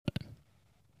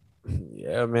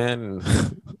Yeah, man.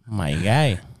 My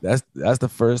guy. That's the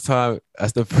first time.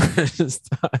 That's the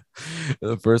first time.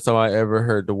 The first time I ever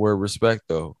heard the word respect,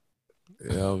 though. You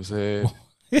know what I'm saying?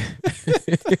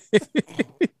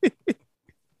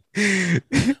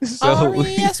 So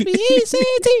Respect.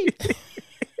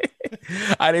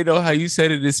 I didn't know how you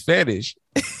said it in Spanish.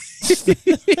 Did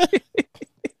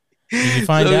you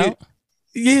find So out?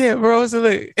 yeah, bro. So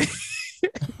like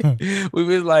we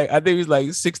was like, I think it was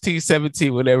like 16,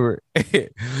 17, whenever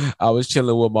I was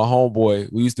chilling with my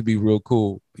homeboy. We used to be real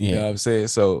cool. You know Yeah. what I'm saying?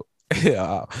 So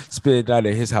spend the night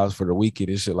at his house for the weekend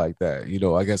and shit like that. You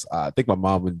know, I guess I think my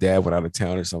mom and dad went out of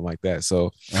town or something like that.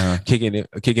 So Uh-huh. kicking it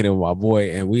with my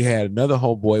boy. And we had another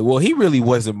homeboy. Well, he really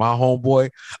wasn't my homeboy.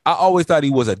 I always thought he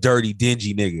was a dirty,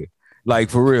 dingy nigga. Like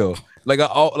for real.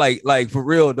 Like for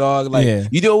real, dog. Like Yeah.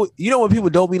 you know when people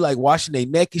don't be like washing their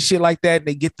neck and shit like that,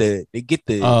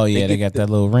 Oh yeah, they got that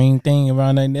little ring thing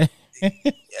around their neck.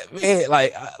 man,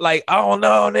 like I don't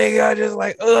know, nigga. I just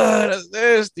like, that's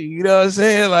nasty. You know what I'm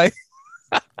saying? Like,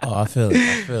 Oh, I feel it.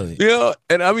 I feel it. you know,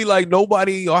 and I mean, like,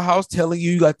 nobody in your house telling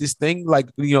you got this thing, like,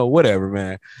 you know, whatever,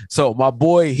 man. So my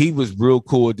boy, he was real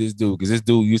cool with this dude because this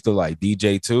dude used to like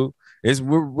DJ too.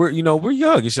 We're you know we're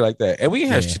young and shit like that, and we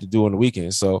had Yeah. shit to do on the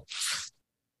weekend. So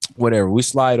whatever, we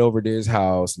slide over to his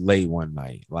house late one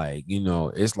night, like you know,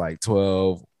 it's like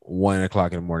 12, 1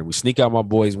 o'clock in the morning. We sneak out my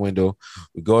boy's window,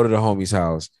 we go to the homie's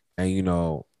house, and you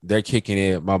know they're kicking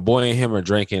it. My boy and him are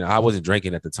drinking. I wasn't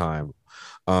drinking at the time,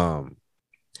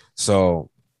 so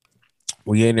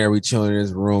we in there, we chilling in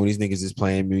his room. These niggas is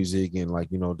playing music and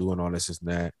like you know doing all this and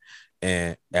that,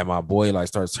 and my boy like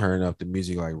starts turning up the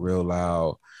music like real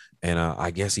loud. And I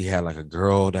guess he had like a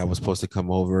girl that was supposed to come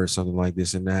over or something like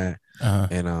this and that. Uh-huh.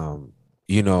 And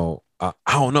you know, I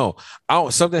don't know.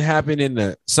 Something happened there's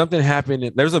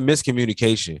a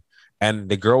miscommunication. And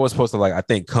the girl was supposed to like, I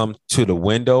think, come to the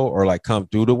window or like come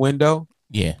through the window.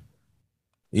 Yeah.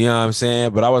 You know what I'm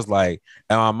saying? But I was like,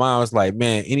 and my mind was like,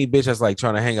 man, any bitch that's like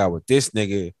trying to hang out with this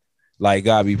nigga, like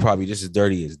gotta be probably just as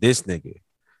dirty as this nigga.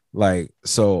 Like,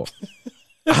 so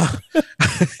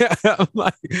I'm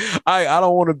like, I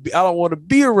don't want to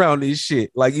be around this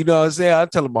shit. Like, you know what I'm saying? I'm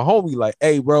telling my homie, like,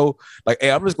 hey, bro, like,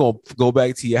 hey, I'm just gonna go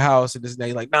back to your house and this and that.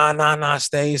 He's like, nah,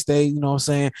 stay. You know what I'm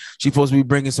saying? She supposed to be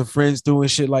bringing some friends through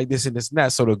and shit like this and this and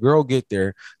that. So the girl get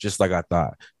there just like I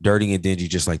thought, dirty and dingy,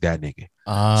 just like that nigga.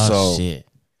 Oh So, shit.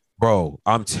 bro,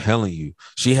 I'm telling you,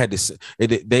 she had this.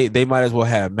 They might as well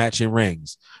have matching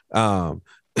rings. So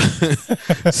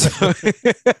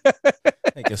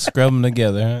They can scrub them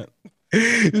together, huh?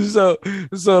 so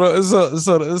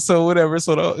whatever.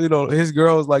 So you know, his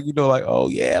girls like, you know, like, oh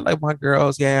yeah, like my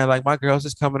girls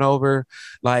is coming over.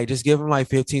 Like, just give them like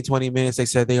 15, 20 minutes. They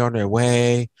said they on their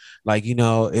way. Like, you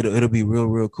know, it'll be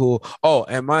real cool. Oh,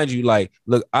 and mind you, like,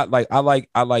 look, I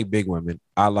like big women.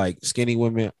 I like skinny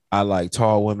women. I like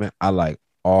tall women. I like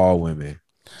all women.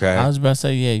 I Okay. was about to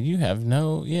say, yeah, you have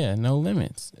no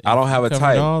limits. I don't have a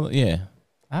type. Yeah.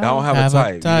 I don't have a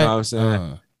type. You know what I'm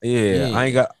saying? Yeah, I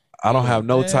ain't got. I don't have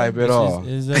no type at all.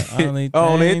 Is the only thing,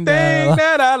 Only thing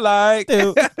that I like.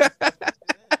 You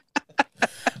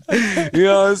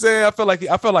know what I'm saying? I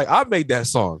feel like I made that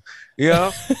song. You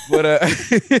know, but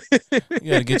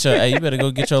you gotta get your. You better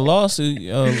go get your lawsuit.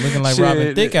 Looking like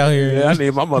Robin Thicke out here. Yeah, I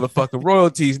need my motherfucking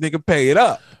royalties, nigga. Pay it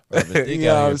up. You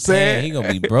know what I'm saying? He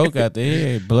gonna be broke out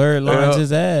there. Blurred lines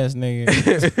his ass, nigga.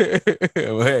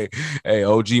 Well, hey,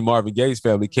 OG Marvin Gaye's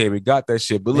family came and got that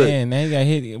shit. But look, man, they got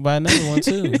hit by another one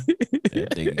too. They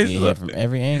get hit from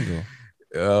every angle.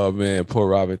 Oh man, poor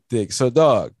Robin Thicke. So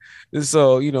dog.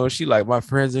 So, you know, she like, my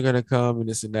friends are gonna come and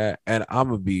this and that. And I'm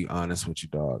gonna be honest with you,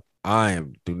 dog.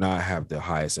 Do not have the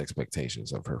highest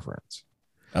expectations of her friends.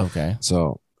 Okay.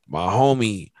 So my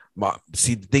homie,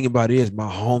 the thing about it is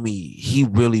my homie, he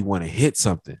really want to hit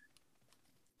something.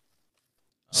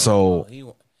 So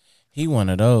he one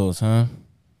of those, huh?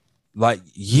 Like,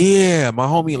 yeah, my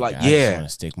homie, like, I just yeah. want to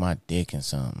stick my dick in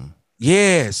something.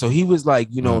 Yeah, so he was like,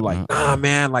 you know, like, nah,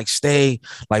 man, like, stay,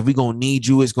 like, we gonna need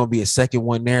you. It's gonna be a second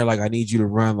one there. Like, I need you to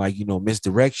run, like, you know,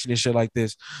 misdirection and shit like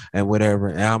this and whatever.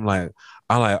 And I'm like,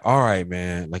 all right,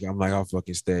 man. Like, I'm like, I'll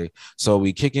fucking stay. So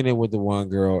we kicking it with the one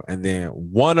girl, and then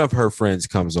one of her friends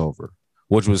comes over,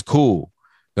 which was cool.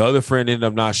 The other friend ended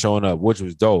up not showing up, which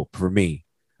was dope for me.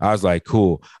 I was like,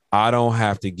 cool. I don't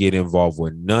have to get involved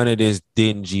with none of this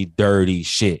dingy, dirty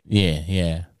shit.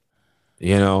 Yeah.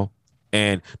 You know?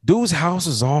 And dude's house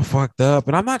is all fucked up.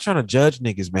 And I'm not trying to judge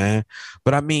niggas, man.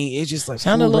 But I mean, it's just like,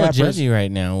 sound a little judgy right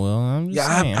now, Will. I'm just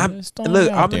saying. I'm just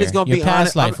gonna Your be past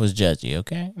honest. life was judgy,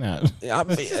 okay? No.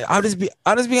 I'll just be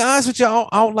honest with you. I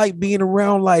don't like being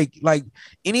around like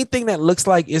anything that looks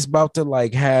like it's about to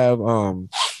like have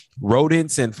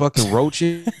rodents and fucking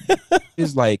roaches.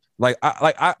 I've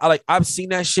seen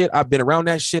that shit. I've been around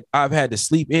that shit. I've had to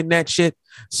sleep in that shit.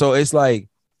 So it's like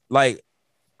I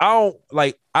don't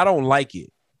like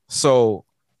it. So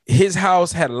his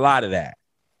house had a lot of that.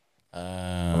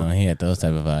 He had those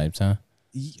type of vibes, huh?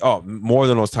 Oh, more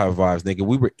than those type of vibes, nigga.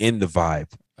 We were in the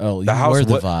vibe. Oh, you were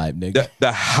the vibe, nigga.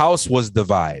 The house was the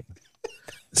vibe.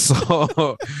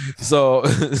 So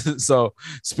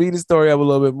speed the story up a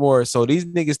little bit more. So these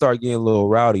niggas start getting a little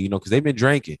rowdy, you know, because they've been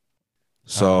drinking.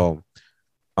 So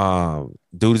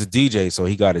dude is a DJ, so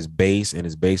he got his bass, and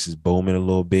his bass is booming a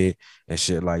little bit and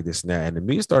shit like this and that. And the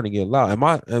music's starting to get loud.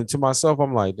 And to myself,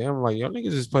 I'm like, damn, I'm like, y'all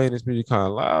niggas is playing this music kind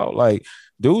of loud. Like,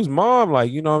 dude's mom,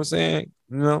 like, you know what I'm saying?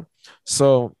 You know?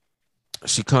 So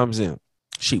she comes in,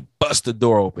 she busts the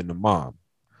door open, the mom.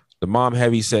 The mom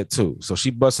heavy set too. So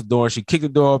she busts the door and she kicked the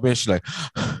door open and she's like,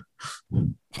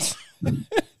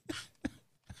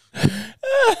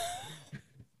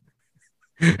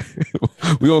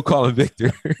 we gonna call him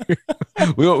Victor.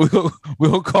 we gonna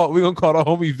call the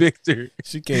homie Victor.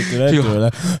 She came through that door.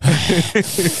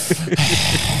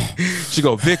 She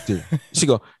go, Victor. She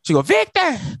go,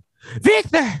 Victor.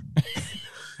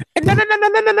 No,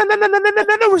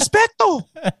 Respecto.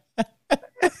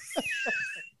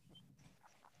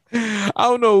 I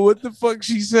don't know what the fuck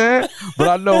she said, but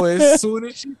I know as soon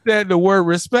as she said the word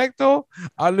Respecto,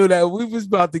 I knew that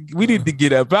we need to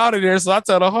get up out of there. So I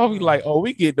told the homie, like, oh,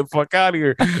 we get the fuck out of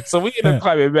here. So we ended up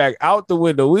climbing back out the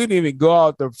window. We didn't even go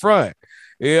out the front.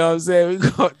 You know what I'm saying? We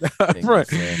go out the front.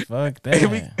 Said, fuck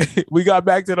that. We got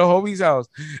back to the homie's house,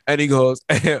 and he goes,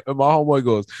 and my homeboy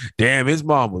goes, damn, his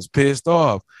mom was pissed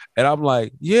off. And I'm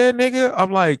like, yeah, nigga.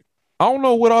 I'm like, I don't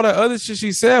know what all that other shit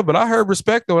she said, but I heard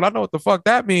Respecto, and I know what the fuck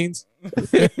that means.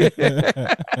 I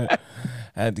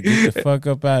had to get the fuck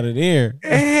up out of there.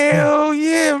 Hell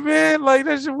yeah, man. Like,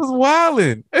 that shit was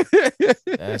wilding.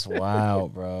 That's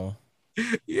wild, bro.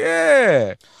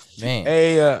 Yeah. Man.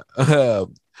 Hey,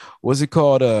 what's it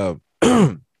called?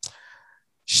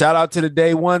 Shout out to the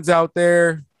day ones out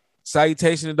there.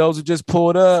 Salutation to those who just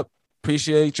pulled up.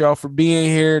 Appreciate y'all for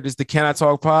being here. This is the Can I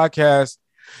Talk podcast.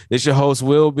 This your host,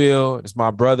 Will Bill. It's my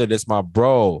brother. This my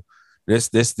bro.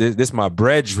 This my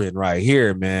brethren right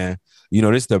here, man. You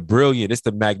know, this the brilliant, this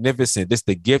the magnificent, this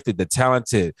the gifted, the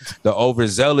talented, the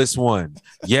overzealous one.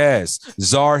 Yes,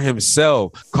 Czar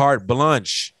himself, carte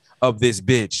blanche of this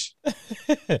bitch.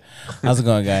 How's it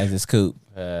going, guys? It's Coop.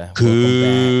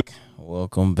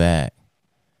 Welcome back.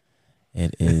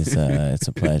 It is. It's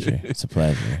a pleasure. It's a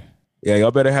pleasure. Yeah,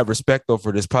 y'all better have respect though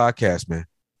for this podcast, man.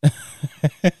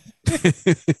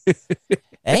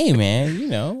 Hey, man, you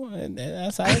know,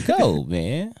 that's how it go,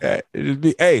 man.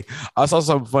 Hey, I saw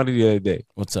something funny the other day.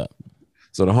 What's up?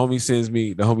 So the homie sends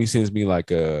me like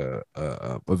a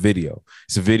video.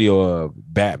 It's a video of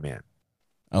Batman.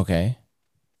 Okay.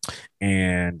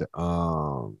 And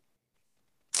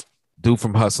dude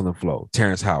from Hustle and Flow,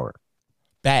 Terrence Howard.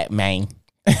 Batman.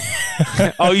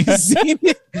 Oh, you seen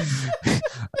it?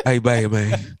 Hey,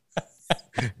 Batman.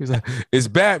 He's like, it's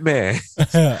Batman.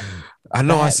 I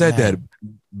know Batman. I said that,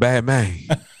 Batman.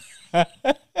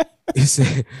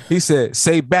 He said,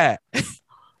 say bat.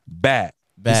 Bat.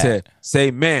 He said,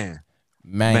 say man.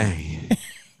 Man.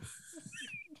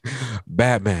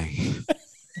 Batman.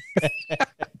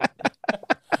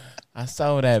 I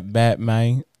saw that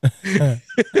Batman.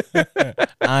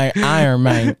 Iron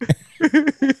Man.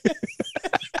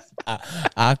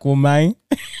 Aquaman.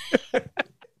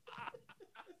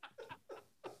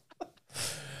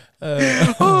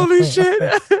 Holy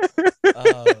shit.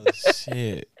 Oh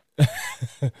shit.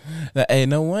 Hey,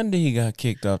 no wonder he got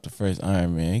kicked off the first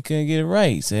Iron Man. He couldn't get it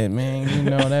right. He said, man, you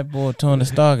know that boy Tony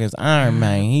Stark is Iron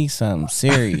Man. He's something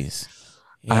serious.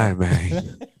 Yeah. Iron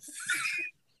Man.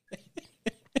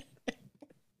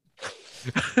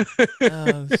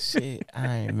 Oh shit,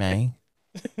 Iron Man.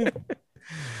 I'm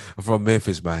from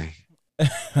Memphis, man.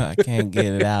 I can't get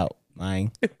it out,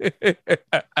 man.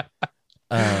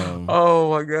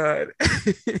 Oh my God.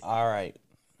 All right,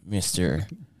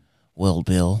 Mr. Will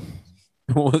Bill.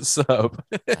 What's up?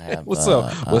 What's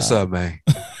up, man?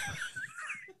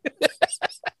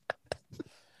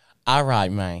 All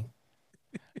right, man.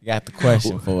 Got the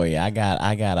question for you. I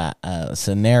got a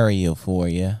scenario for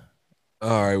you.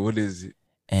 All right, what is it?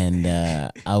 And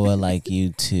I would like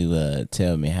you to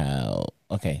tell me how.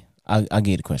 Okay, I'll give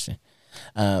you the question.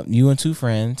 You and two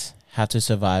friends have to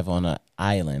survive on an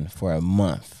island for a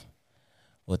month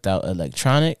without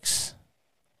electronics.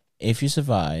 If you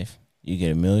survive, you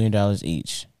get $1 million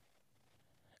each.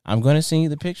 I'm going to send you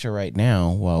the picture right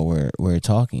now while we're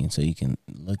talking, so you can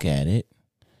look at it.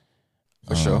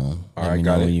 For sure. All right, let me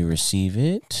know when you receive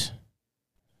it.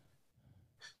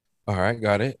 All right,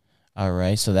 got it. All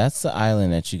right, so that's the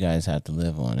island that you guys have to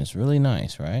live on. It's really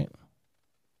nice, right?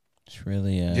 It's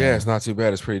really Yeah, it's not too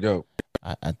bad. It's pretty dope.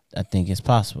 I think it's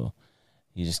possible.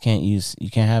 You just can't use you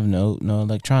can't have no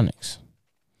electronics.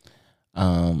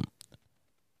 Um,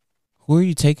 who are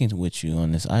you taking with you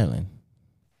on this island?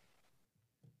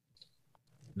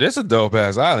 This a dope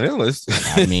ass island.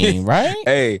 I mean, right?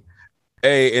 Hey,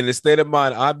 hey, in the state of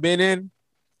mind I've been in,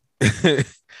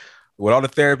 with all the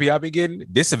therapy I've been getting,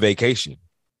 this a vacation.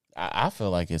 I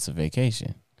feel like it's a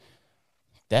vacation.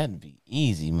 That'd be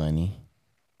easy money.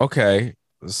 Okay,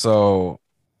 so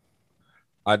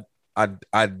I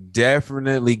I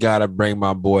definitely gotta bring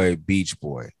my boy Beach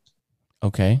Boy.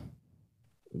 Okay.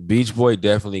 Beach Boy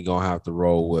definitely gonna have to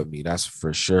roll with me. That's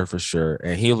for sure, for sure.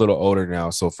 And he a little older now,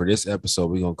 so for this episode,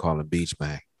 we gonna call him Beach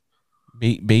Man.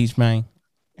 Beach man.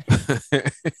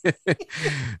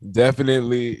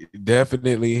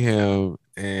 Definitely him.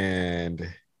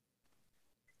 And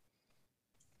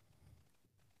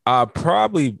I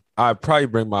probably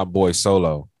bring my boy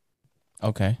Solo.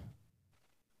 Okay.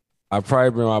 I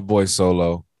probably bring my boy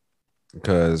Solo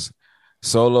because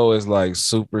Solo is like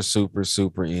super, super,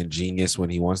 super ingenious when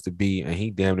he wants to be, and he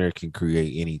damn near can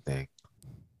create anything.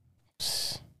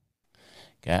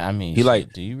 God, I mean, He like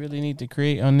shit. Do you really need to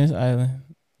create on this island?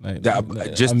 I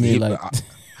just mean, like.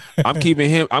 I'm keeping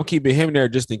him. I'm keeping him there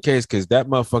just in case, because that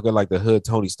motherfucker like the hood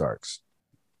Tony Starks.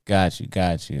 Got you.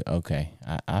 Okay,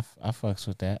 I fucks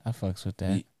with that. I fucks with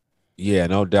that. Yeah,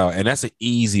 no doubt, and that's an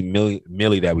easy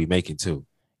millie that we making too.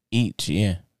 Each,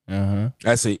 yeah.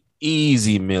 That's an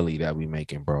easy millie that we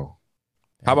making, bro.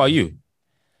 How about you?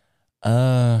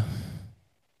 Uh,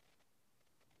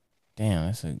 damn,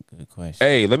 that's a good question.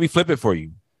 Hey, let me flip it for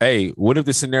you. Hey, what if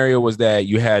the scenario was that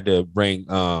you had to bring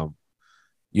two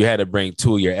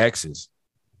of your exes?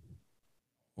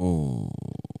 Ooh,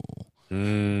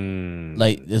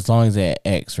 like Mm. as long as they're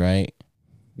X, right?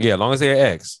 Yeah, as long as they're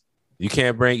ex. You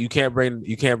can't bring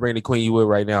the queen you with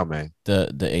right now, man.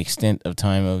 The extent of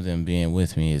time of them being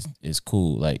with me is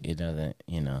cool. Like it doesn't,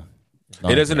 as It long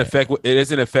as doesn't they're affect it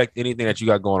doesn't affect anything that you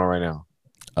got going on right now.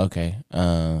 okay.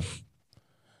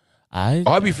 I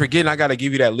Oh, I be forgetting I gotta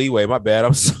give you that leeway. My bad.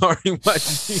 I'm sorry, my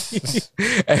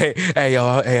hey,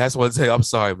 y'all. Hey, I just want to say I'm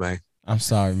sorry, man. I'm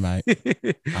sorry, Mike.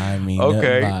 I mean nothing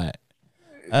Okay. by it.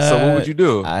 So what would you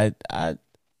do? I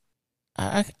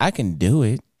can do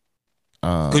it.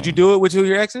 Could you do it with two of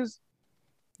your exes?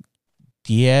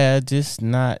 Yeah, just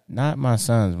not my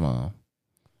son's mom.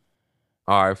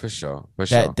 All right, for sure. For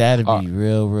That sure. that'd be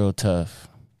real tough.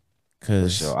 For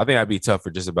Cause sure. I think that'd be tough for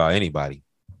just about anybody.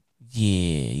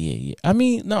 yeah. I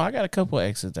mean, no, I got a couple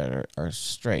exes that are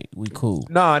straight. We cool.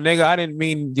 Nah, nigga, I didn't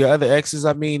mean your other exes.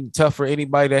 I mean tough for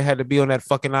anybody that had to be on that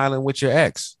fucking island with your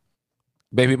ex,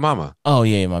 baby mama. Oh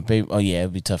yeah, my baby. Oh yeah,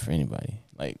 it'd be tough for anybody.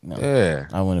 Like no, Yeah.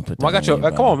 I wouldn't put Well, I that got on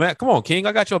your come on, anybody. man. Come on, King.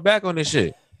 I got your back on this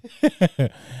shit. I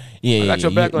got Yeah.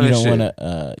 your back on You this don't shit.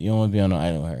 wanna you don't wanna be on the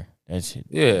island with her. That shit.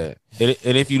 Yeah.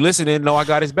 And if you listening, know I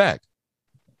got his back.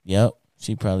 Yep.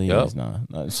 She probably Yep. is. No,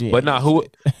 she But ain't. not who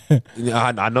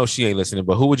I know she ain't listening,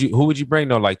 but who would you bring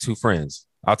though? Like two friends.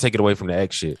 I'll take it away from the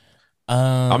ex shit.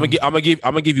 Um. I'm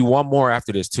gonna give you one more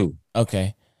after this too.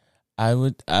 Okay. I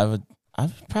would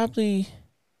probably.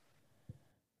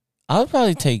 I would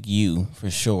probably take you for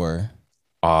sure.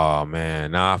 Oh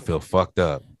man, now I feel fucked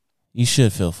up. You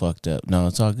should feel fucked up. No,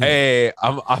 it's all good. Hey,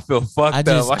 I feel fucked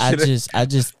up. I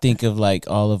just think of like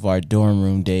all of our dorm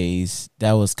room days.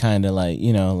 That was kind of like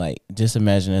like just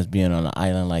imagine us being on an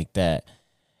island like that.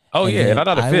 Oh And yeah, and then I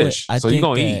know the fish, I so you think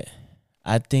gonna eat. that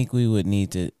I think we would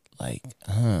need to like,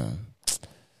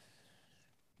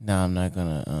 no, I'm not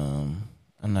gonna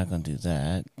do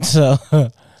that. So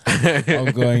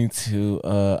I'm going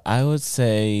to I would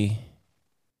say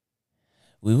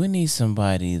we would need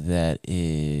somebody that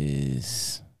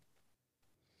is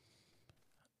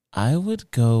I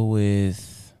would go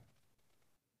with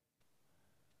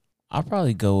I'll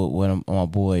probably go with one of my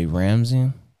boy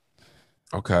Ramsey.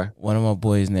 Okay. One of my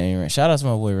boys named shout out to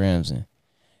my boy Ramsey.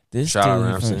 This Shout out dude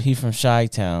Ramsey. he from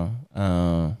Chi-Town.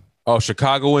 Oh,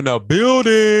 Chicago in the Yeah, he from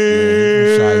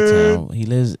building. Chi-Town. He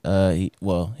lives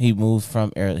he moved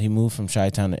from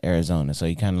Chi-Town to Arizona, so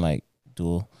he kind of like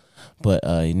dual, but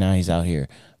now he's out here.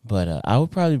 But I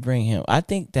would probably bring him. I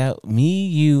think that me,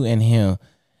 you, and him,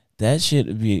 that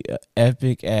should be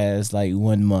epic as like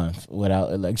 1 month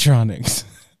without electronics.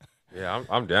 Yeah,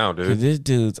 I'm down, Cause dude. this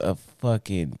dude's a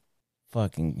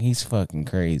he's fucking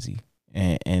crazy.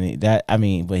 That I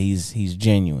mean, but he's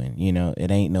genuine.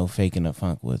 It ain't no faking the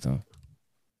funk with him.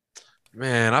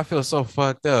 Man, I feel so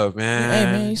fucked up, Hey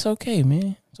man, man. it's okay,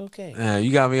 man. It's okay.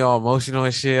 You got me all emotional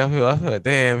and shit. I feel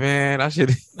damn, man. I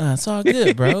should. Nah, it's all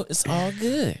good, bro. It's all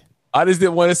good. I just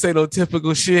didn't want to say no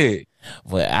typical shit.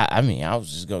 But I mean, I was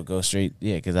just gonna go straight,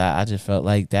 yeah, because I just felt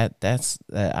like that's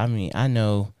I mean, I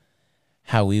know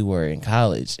how we were in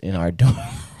college in our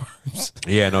dorms.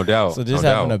 Yeah, no doubt. So just no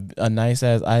having doubt. a nice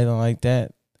ass island like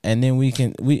that, and then we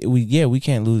can't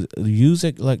use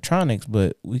electronics,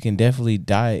 but we can definitely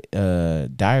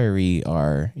diary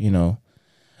our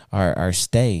our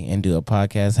stay and do a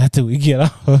podcast after we get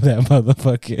off of that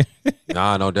motherfucker.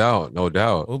 Nah, no doubt, no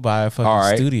doubt. We'll buy a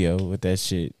fucking studio with that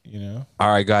shit, All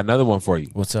right, got another one for you.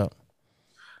 What's up?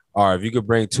 All right, if you could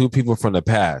bring two people from the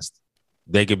past,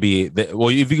 they could be.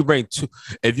 If you could bring two,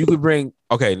 if you could bring.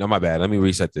 Okay, no, my bad. Let me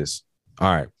reset this. All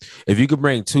right, if you could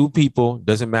bring two people,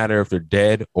 doesn't matter if they're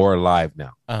dead or alive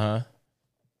now.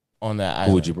 On that island.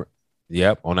 Who would you bring?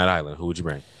 Yep, on that island. Who would you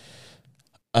bring?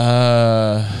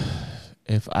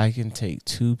 If I can take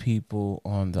two people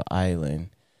on the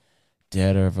island,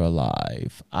 dead or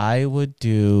alive, I would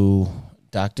do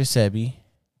Dr. Sebi.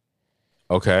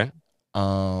 Okay.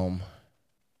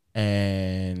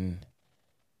 And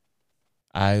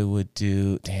I would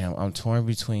do. Damn, I'm torn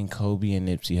between Kobe and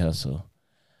Nipsey Hussle.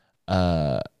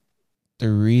 The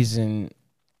reason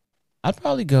I'll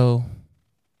probably go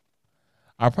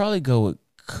with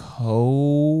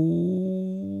Kobe.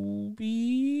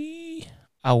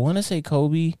 I want to say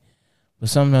Kobe, but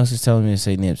something else is telling me to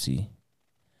say Nipsey.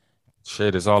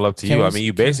 Shit, it's all up to you. I mean,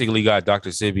 you basically got Dr.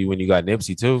 Sebi when you got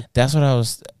Nipsey too. That's what I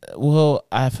was. Well,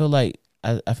 I feel like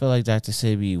Dr.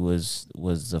 Sebi was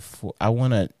the. I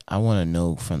wanna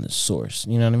know from the source.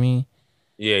 You know what I mean?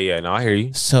 Yeah. No, I hear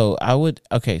you. So I would.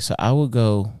 Okay, so I would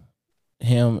go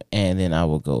him, and then I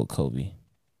would go Kobe.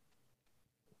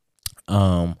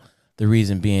 The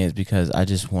reason being is because I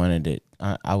just wanted it.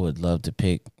 I would love to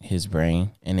pick his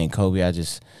brain, and then Kobe. I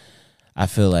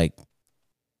feel like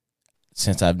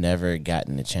since I've never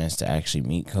gotten the chance to actually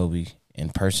meet Kobe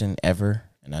in person ever,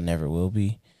 and I never will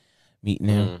be meeting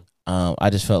him. I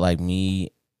just felt like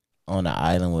me on the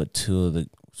island with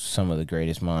some of the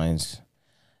greatest minds.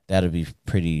 That'd be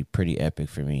pretty epic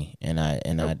for me, and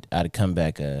I'd come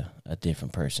back a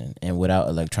different person. And without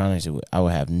electronics, I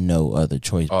would have no other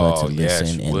choice but to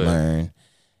listen and learn,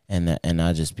 and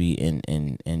I'd just be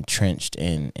entrenched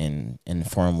in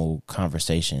informal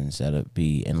conversations that'd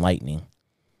be enlightening,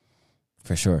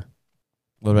 for sure.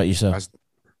 What about yourself?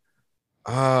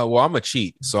 Well, I'm a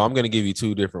cheat, so I'm gonna give you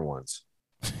two different ones.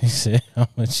 He said, "I'm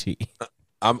a cheat."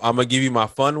 I'm gonna give you my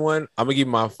fun one. I'm gonna give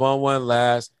you my fun one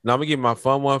last. No, I'm gonna give you my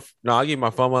fun one. No, I'll give you my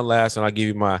fun one last, and I'll give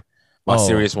you my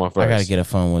serious one first. I gotta get a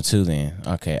fun one too. Then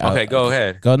okay. Go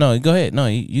ahead. Go ahead. No,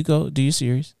 you go. Do you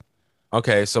serious?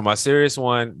 Okay, so my serious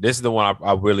one. This is the one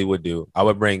I really would do.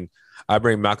 I bring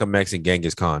Malcolm X and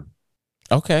Genghis Khan.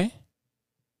 Okay.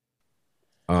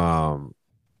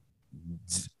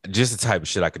 Just the type of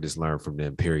shit I could just learn from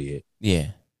them. Period.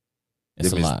 Yeah,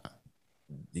 it's a lot.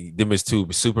 Them is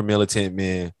two super militant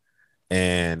men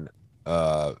and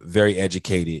very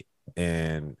educated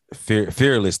and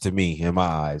fearless to me in my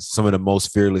eyes. Some of the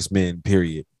most fearless men,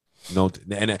 period. And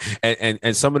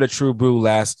some of the true blue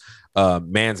last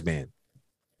man's man.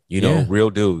 Real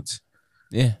dudes.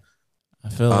 Yeah, I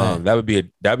feel that.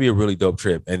 That'd be a really dope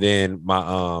trip. And then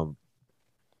my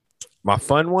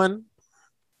fun one.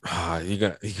 You're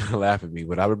gonna laugh at me,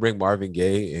 but I would bring Marvin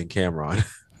Gaye and Cameron.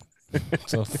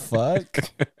 So fuck.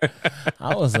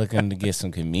 I was looking to get some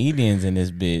comedians in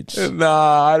this bitch.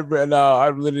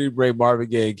 I'd literally bring Marvin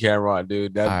Gaye and Cameron,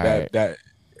 dude. That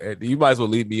you might as well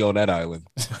leave me on that island.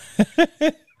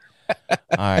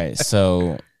 All right,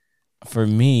 so for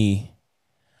me,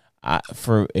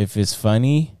 if it's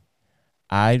funny,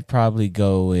 I'd probably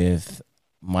go with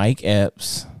Mike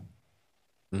Epps.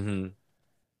 Mm-hmm.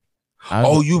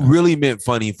 You really meant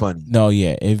funny? No,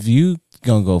 yeah. If you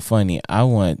gonna go funny, I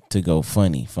want to go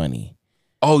funny.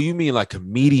 Oh, you mean like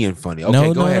comedian funny?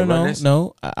 Okay, go ahead.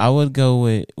 No. I would go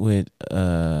with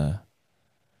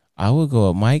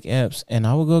Mike Epps, and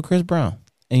I would go with Chris Brown.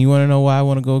 And you want to know why I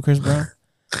want to go with Chris Brown?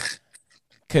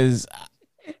 Because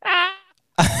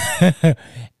I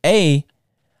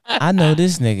know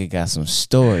this nigga got some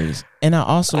stories, and I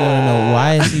also want to know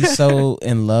why is he so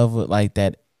in love with like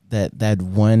that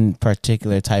one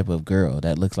particular type of girl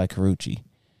that looks like Karuchi.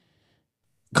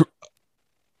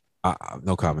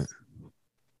 No comment.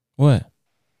 What?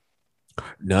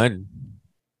 None.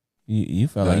 You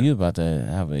felt like you about to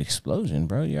have an explosion,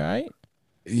 bro. You all right?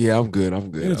 Yeah, I'm good.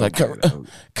 He was like,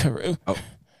 Karu.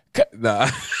 Nah.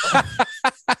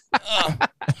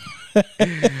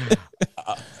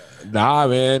 Nah,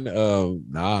 man.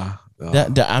 Nah.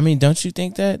 I mean, don't you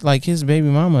think that like his baby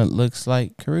mama looks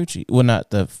like Karuchi? Well, not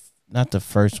the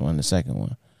first one, the second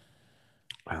one.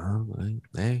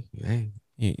 Hey,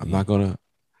 Yeah, I'm not gonna.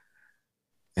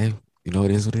 Hey, it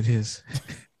is what it is.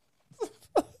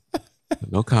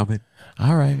 No comment.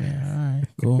 All right, man. All right,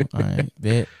 cool. All right,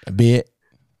 bet.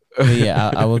 But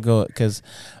yeah, I would go because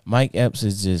Mike Epps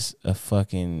is just a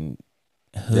fucking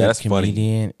hood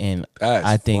comedian, and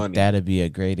I think that'd be a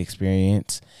great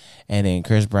experience. And then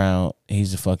Chris Brown,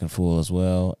 he's a fucking fool as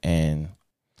well, and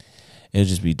it'll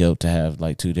just be dope to have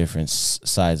like two different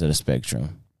sides of the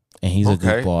spectrum. And he's a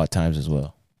goofball at times as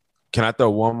well. Can I throw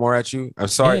one more at you? I'm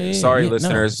sorry,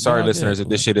 listeners. Listeners, if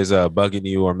this shit is bugging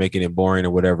you or making it boring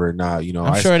or whatever. Nah,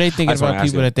 I'm sure they think about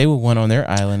people that they would want on their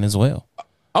island as well.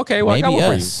 Okay, well, maybe I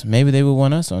got us. Maybe they would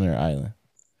want us on their island.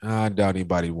 I doubt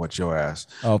anybody wants your ass.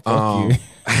 Oh, fuck you.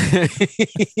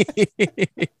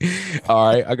 All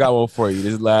right, I got one for you.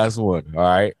 This last one. All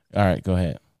right, go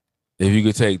ahead. If you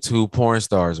could take 2 porn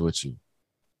stars with you,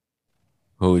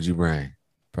 who would you bring?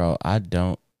 Bro, I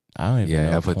don't even know.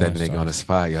 Yeah, I put that nigga on the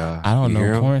spot, y'all. I don't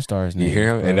know porn stars' names. You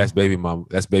hear him? Bro. And that's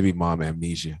baby mom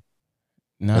amnesia.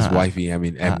 Nah, that's wifey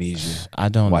amnesia. I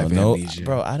don't know. Amnesia.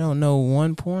 Bro, I don't know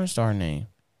one porn star name.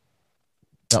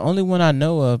 The only one I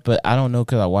know of, but I don't know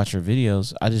because I watch her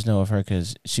videos. I just know of her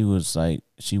because she was like,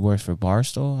 she works for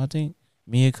Barstool, I think.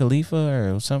 Mia Khalifa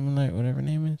or something like whatever her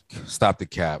name is. Stop the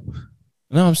cap.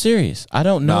 No, I'm serious. I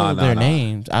don't know their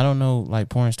names. I don't know like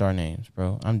porn star names,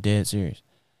 bro. I'm dead serious.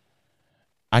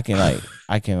 I can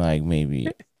maybe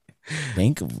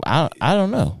think of, I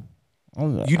don't know.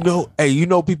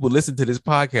 People listen to this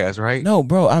podcast, right? No,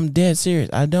 bro, I'm dead serious.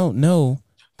 I don't know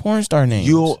porn star names.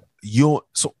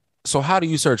 So how do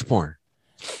you search porn?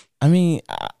 I mean,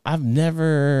 I've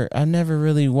never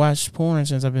really watched porn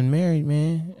since I've been married,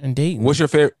 man, and dating. What's your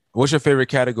favorite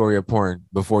category of porn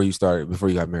before you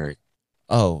got married?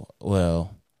 Oh,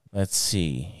 well, let's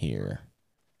see here.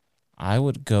 I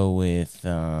would go with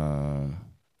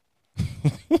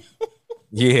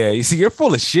yeah, you see, you're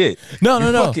full of shit.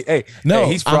 No.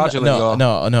 He's fraudulent.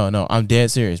 No. I'm dead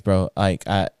serious, bro.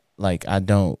 I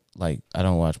don't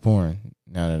watch porn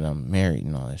now that I'm married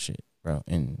and all that shit, bro.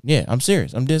 And yeah, I'm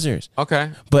serious. I'm dead serious.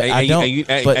 Okay, but you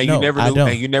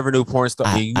never knew porn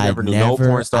stars. You never knew no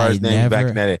porn stars' names back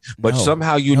in that day. But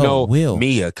somehow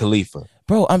Mia Khalifa.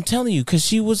 Bro, I'm telling you, because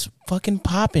she was fucking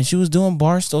popping. She was doing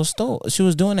Barstool. She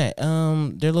was doing that,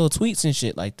 their little tweets and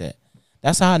shit like that.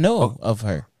 That's how I know of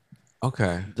her.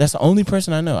 Okay. That's the only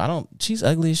person I know. She's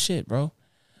ugly as shit, bro.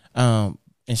 And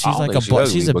she's like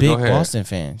she's a big Boston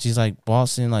fan. She's like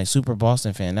Boston, like super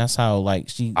Boston fan. That's how like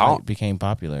she became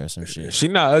popular or some shit.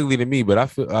 She's not ugly to me, but I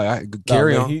feel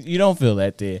carry on. You don't feel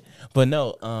that there, but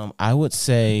no. I would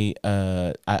say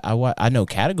I know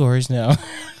categories now.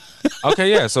 Okay,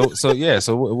 yeah. So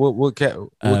what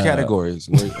categories?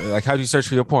 Like, how do you search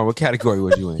for your porn? What category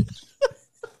was you in?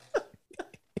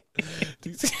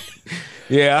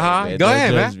 Yeah, go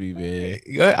ahead, man. Me, man.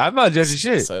 I'm not judging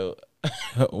shit. So,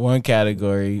 one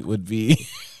category would be.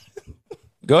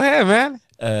 Go ahead, man.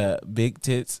 Big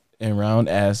tits and round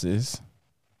asses.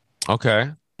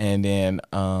 Okay. And then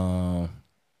the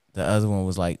other one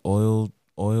was like oiled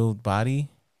body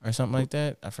or something like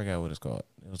that. I forgot what it's called.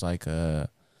 It was like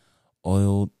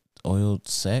oiled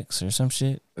sex or some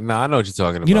shit. Nah, I know what you're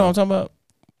talking about. You know what I'm talking about?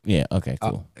 Yeah. Okay.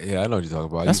 Cool. Yeah, I know what you're talking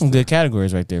about. That's some good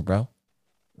categories right there, bro.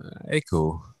 Hey,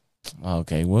 cool.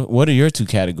 Okay. What are your 2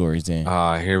 categories then?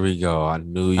 Here we go. I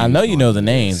know you know the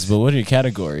names, but what are your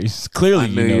categories? Clearly,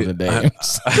 you know the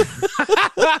names.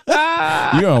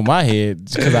 You're on my head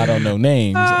because I don't know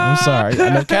names. I'm sorry. I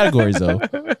know categories though.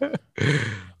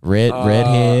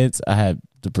 Redheads. I have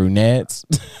the brunettes.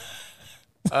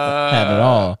 I have it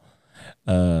all.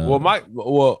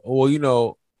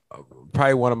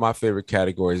 Probably one of my favorite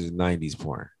categories is 90s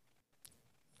porn.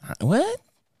 What?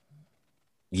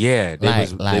 Yeah,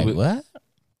 what?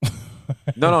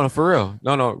 No, for real.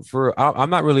 No, for real. I'm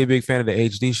not really a big fan of the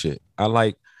HD shit. I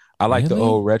like really? The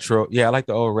old retro. Yeah, I like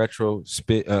the old retro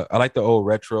spit. I like the old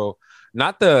retro.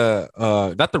 Not the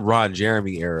Ron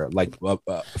Jeremy era. Like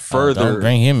further. Don't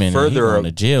bring him in. Further on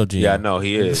the jail. Yeah, no,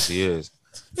 he is.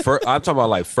 I'm talking about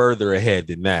like further ahead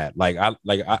than that. Like I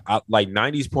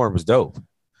 90s porn was dope.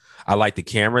 I like the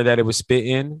camera that it was spit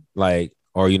in,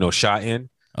 shot in.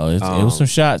 Oh, it was some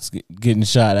shots getting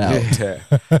shot out.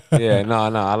 Yeah. No.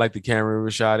 I like the camera it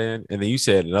was shot in. And then you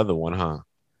said another one, huh?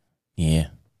 Yeah.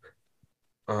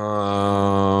 Look.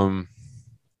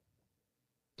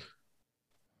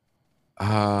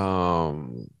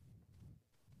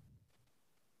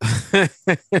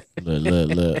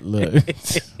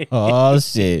 Oh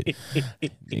shit.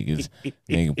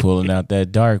 Nigga pulling out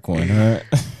that dark one, huh?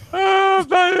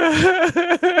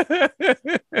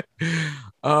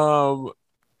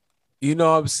 You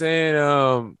know what I'm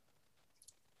saying?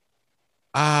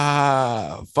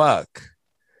 Fuck.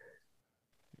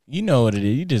 You know what it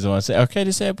is. You just want to say, okay,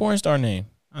 just say a porn star name.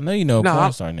 I know you know a No,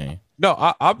 porn star name.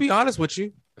 no, I'll be honest with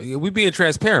you. We being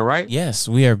transparent, right? Yes,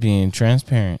 we are being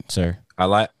transparent, sir. I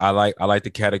like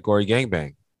the category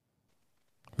gangbang.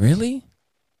 Really?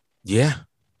 Yeah.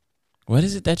 What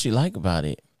is it that you like about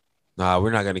it? Nah,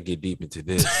 we're not gonna get deep into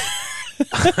this.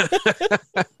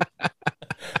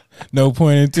 No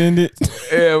point intended.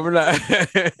 Yeah, we're not.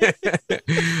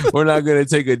 We're not gonna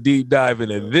take a deep dive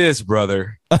into this,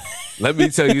 brother. Let me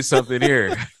tell you something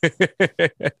here.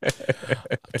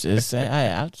 Just say,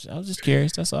 I was just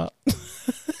curious. That's all.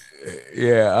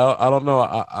 Yeah, I don't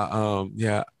know.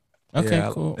 Yeah. Okay,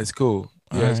 yeah, cool. It's cool.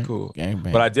 Yeah, it's cool.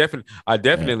 Gangbang. But I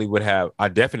definitely would have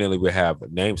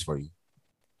names for you.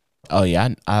 Oh yeah,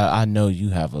 I know you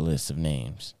have a list of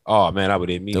names. Oh man, I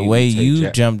would immediately. The way you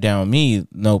jump down me,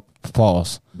 no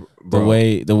pause. Bro.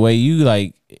 The way you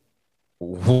like.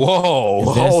 Whoa,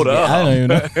 hold up! I don't even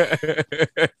know.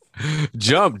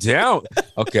 Jump down.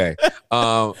 Okay.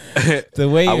 The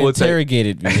way you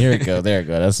interrogated me. Here we go. There we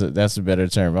go. That's a better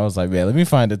term. I was like, man, let me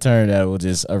find a term that will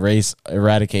just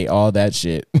eradicate all that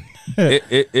shit.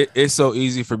 It's so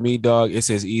easy for me, dog. It's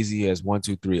as easy as 1,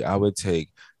 2, 3. I would take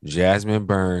Jasmine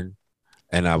Byrne,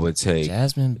 and I would take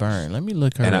Jasmine Byrne. Let me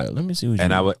look her up. Let me see what you.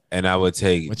 I would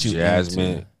take Jasmine.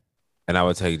 Into. And I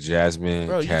would take Jasmine.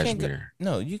 Bro, Cashmere.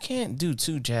 You can't do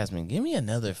 2 Jasmine. Give me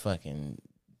another fucking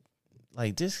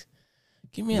like this.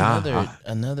 Give me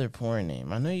another porn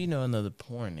name. I know you know another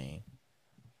porn name.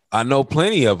 I know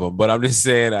plenty of them, but I'm just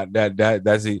saying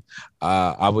that's it.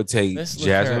 I would take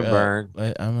Jasmine Byrne.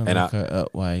 I'm gonna look her up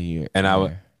while you're. And I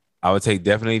would take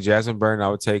definitely Jasmine Byrne. I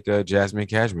would take Jasmine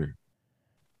Cashmere.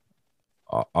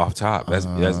 Off top,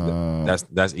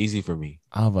 that's easy for me.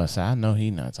 I was about to say, I know he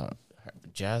not talking.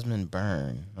 Jasmine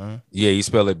Byrne, huh? Yeah, you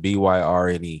spell it Byrne.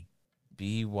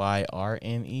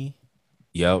 Byrne.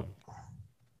 Yep.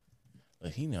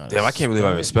 Look, he knows. Damn, I can't believe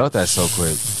I even spelled that so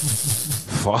quick.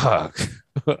 Fuck.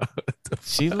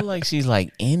 She look like she's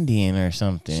like Indian or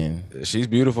something. She's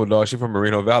beautiful, dog. She's from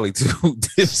Moreno Valley too.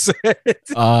 She got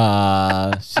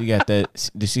that.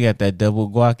 Did she got that double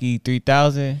guac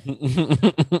 3000?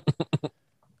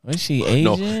 Was she Asian?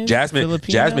 No,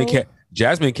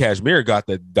 Jasmine Cashmere got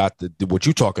the what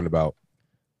you talking about?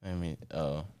 I mean,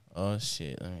 oh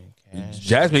shit.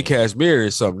 Jasmine Cashmere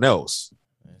is something else.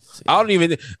 I'll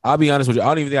be honest with you. I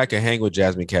don't even think I can hang with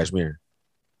Jasmine Cashmere.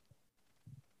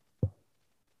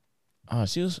 Oh,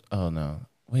 oh no.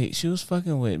 Wait, she was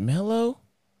fucking with Mello?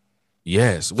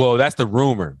 Yes. Well, that's the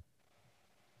rumor.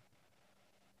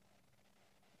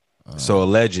 So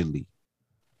allegedly.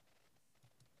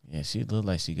 Yeah, she looked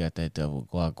like she got that double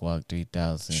guac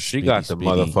 3000. She got the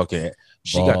motherfucking.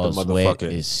 She got the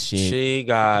motherfucking. She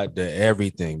got the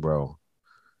everything, bro.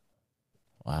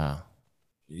 Wow.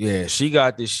 Yeah, she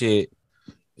got this shit.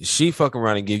 She fucking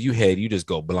around and give you head. You just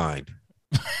go blind.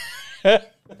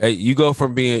 Hey, you go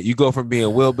from being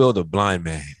Will Bill to blind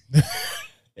man.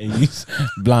 And you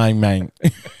blind man.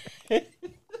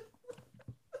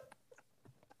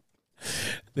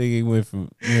 They went from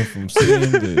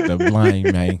seeing to the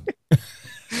blind man.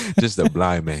 Just a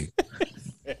blind man.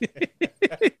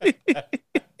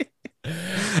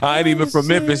 I ain't even from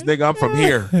Memphis, nigga. I'm from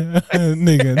here.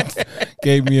 Nigga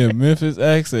gave me a Memphis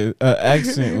accent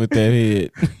with that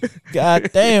head. God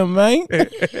damn, man.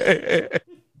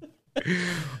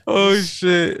 Oh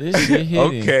shit. This shit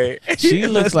hitting. Okay. She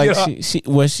looks like she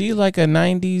was she like a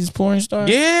 90s porn star?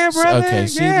 Yeah, brother. Okay,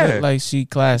 she looked like she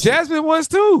classic. Jasmine was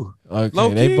too. Okay, low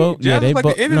they key. both Jasmine's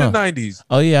like the end of the 90s.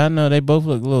 Oh yeah, I know they both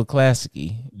look a little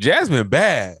classic-y. Jasmine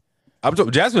bad. I'm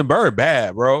talking Jasmine Byrne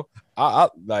bad, bro. I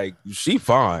like she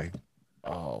fine.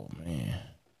 Oh man.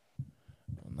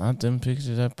 Not them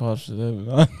pictures that pops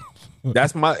up.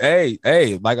 That's my hey,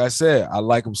 like I said, I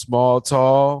like them small,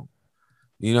 tall.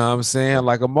 You know what I'm saying?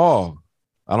 Like them all.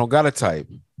 I don't got a type.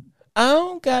 I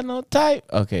don't got no type.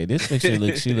 Okay, this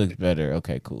picture she looks better.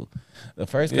 Okay, cool. The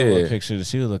first couple of pictures,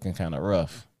 she was looking kind of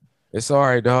rough. It's all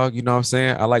right, dog. You know what I'm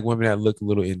saying? I like women that look a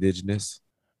little indigenous.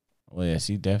 Well, yeah,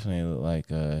 she definitely look like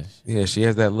yeah, she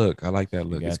has that look. I like that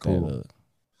look. It's cool. Look.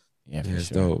 Yeah, for it's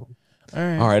sure. Dope. All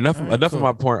right. Enough of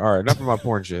my porn. All right, enough of my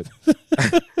porn shit.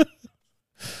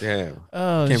 Damn.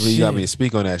 Oh, can't believe you got me to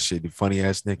speak on that shit, you funny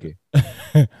ass nigga.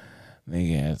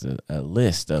 Nigga has a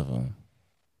list of them.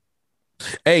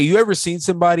 Hey, you ever seen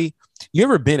somebody? You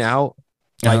ever been out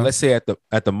like let's say at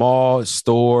the mall,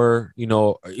 store, you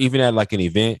know, or even at like an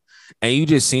event, and you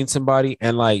just seen somebody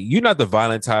and like you're not the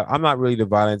violent type. I'm not really the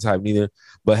violent type neither.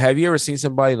 But have you ever seen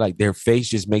somebody like their face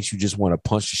just makes you just want to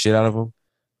punch the shit out of them?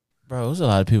 Bro, there's a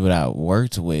lot of people that I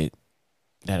worked with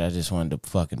that I just wanted to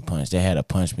fucking punch. They had a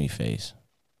punch me face.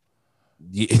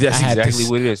 Yeah, that's exactly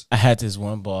what it is. I had this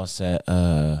one boss at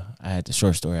I had the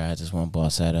short story. I had this one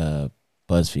boss at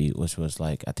BuzzFeed, which was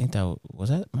like, I think no, it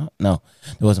wasn't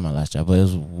my last job, but it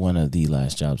was one of the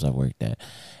last jobs I worked at,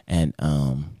 and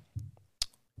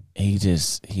he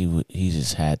just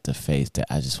had the face that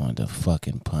I just wanted to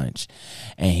fucking punch.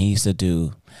 And he used to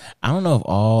do, I don't know if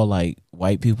all like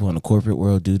white people in the corporate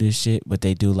world do this shit, but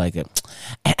they do like a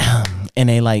and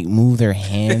they like move their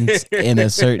hands in a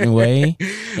certain way,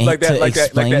 like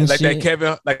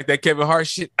that Kevin Hart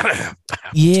shit.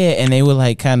 Yeah, and they would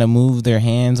like kind of move their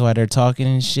hands while they're talking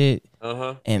and shit.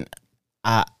 And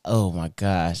oh my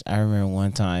gosh, I remember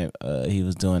one time he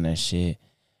was doing that shit.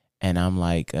 And I'm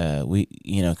like, we,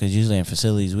 you know, because usually in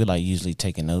facilities, we like usually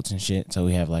taking notes and shit. So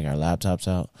we have like our laptops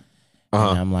out.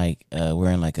 And I'm like,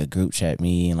 we're in like a group chat,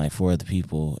 me and like 4 other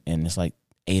people. And it's like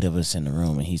 8 of us in the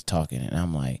room and he's talking. And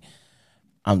I'm like,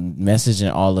 I'm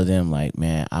messaging all of them like,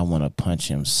 man, I want to punch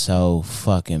him so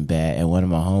fucking bad. And one of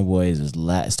my homeboys was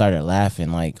started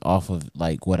laughing like off of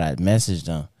like what I messaged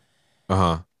him.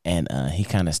 And he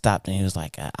kind of stopped and he was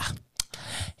like,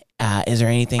 is there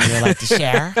anything you'd like to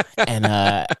share? And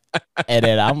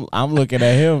then I'm looking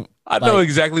at him. I know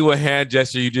exactly what hand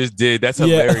gesture you just did. That's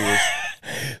hilarious. Yeah.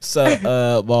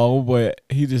 So my old boy,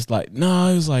 he just like, no,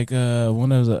 it was like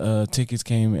one of the tickets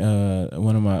came,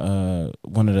 one of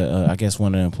the I guess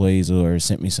one of the employees or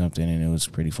sent me something and it was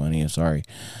pretty funny. I'm sorry.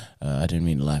 I didn't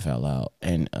mean to laugh out loud.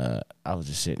 And I was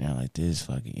just sitting there like, this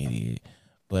fucking idiot.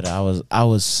 But I was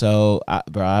so,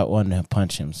 bro, I wanted to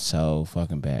punch him so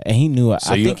fucking bad. And he knew, I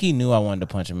think he knew I wanted to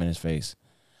punch him in his face.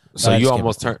 So you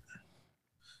almost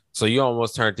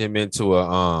turned him into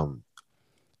a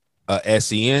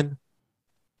SEN?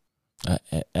 A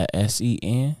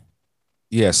SEN?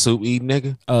 Yeah, soup eating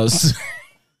nigga. Oh,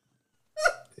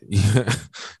 yeah.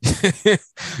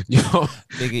 Yo,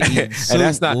 nigga eating soup, and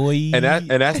that's not boy.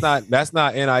 that's not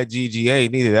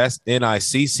NIGGA neither. That's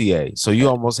NICCA. So you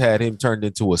almost had him turned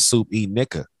into a soup eating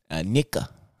nigga. A nigga.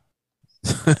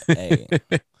 Hey,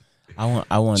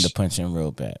 I wanted to punch him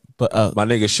real bad, but my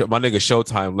nigga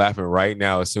Showtime laughing right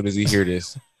now as soon as he hear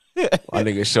this. My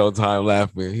nigga Showtime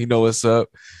laughing. He know what's up.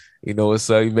 He know what's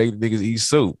up. He make the niggas eat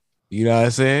soup. You know what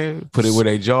I'm saying? Put it where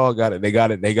they jaw. Got it. They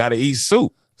got it. They got to eat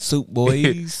soup. Soup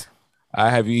boys. I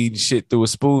have you eating shit through a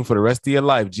spoon for the rest of your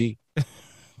life, G.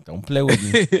 Don't play with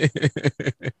me.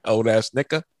 Old ass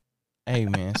nigga. Hey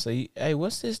man, so hey,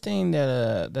 what's this thing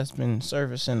that's been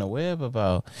surfacing the web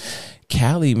about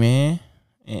Cali, man?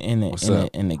 In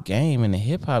the game, in the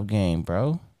hip hop game,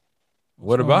 bro.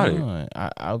 What about it?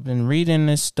 I've been reading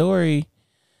this story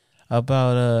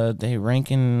about they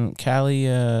ranking Cali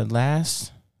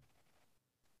last.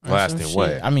 Last in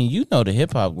what? I mean, you know the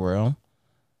hip hop world.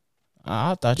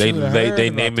 I thought they you would have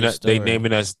heard naming us. They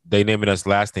naming us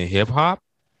last in hip hop.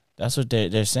 That's what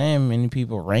they're saying. Many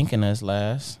people ranking us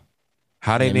last.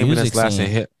 How they naming us last in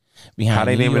hip?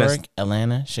 Behind New York,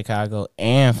 Atlanta, Chicago,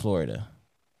 and Florida.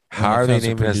 How are they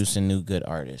naming us? Producing new good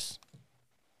artists.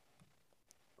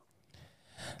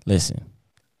 Listen,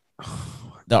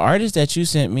 the artists that you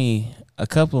sent me, a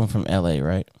couple of them from LA,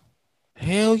 right?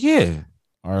 Hell yeah.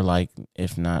 Or like,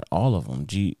 if not all of them,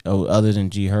 other than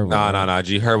G Herbo. No,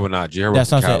 G Herbo not. G Herbo.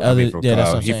 That's what I'm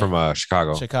saying. He from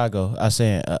Chicago. Chicago. I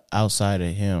said outside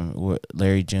of him,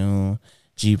 Larry June,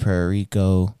 G Puerto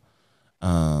Rico,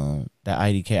 that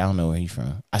IDK. I don't know where he's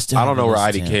from. I don't know where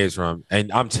IDK is from,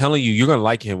 and I'm telling you, you're gonna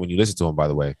like him when you listen to him. By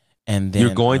the way, and then,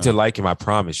 you're going to like him. I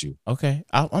promise you. Okay,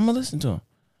 I'm gonna listen to him,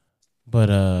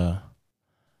 but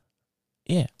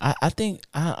yeah, I think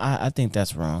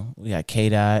that's wrong. We got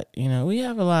K-Dot. You know, we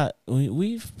have a lot.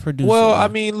 We've produced. Well, I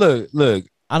mean, look.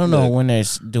 I don't know when they're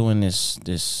doing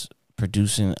this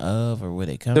producing of or where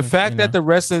they come. The fact that the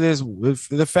rest of this,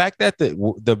 the fact that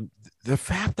the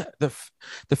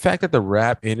fact that the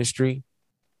rap industry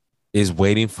is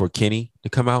waiting for Kenny to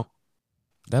come out.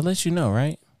 That lets you know,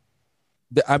 right?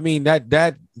 I mean, that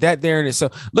there in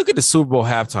itself. Look at the Super Bowl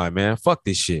halftime, man. Fuck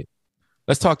this shit.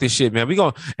 Let's talk this shit, man.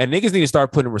 And niggas need to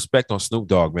start putting respect on Snoop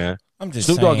Dogg, man. I'm just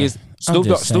Snoop Dogg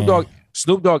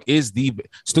is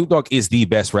the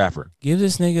best rapper. Give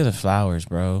this nigga the flowers,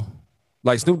 bro.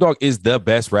 Like Snoop Dogg is the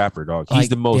best rapper, dog. He's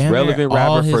the most relevant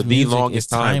rapper for the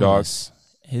longest time, dog.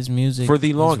 His music for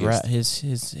the longest.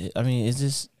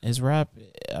 His rap.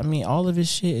 I mean, all of his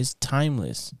shit is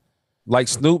timeless. Like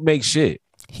Snoop makes shit.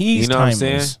 He's timeless.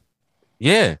 What I'm saying?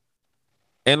 Yeah.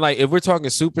 And like, if we're talking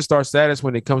superstar status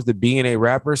when it comes to being a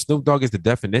rapper, Snoop Dogg is the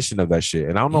definition of that shit.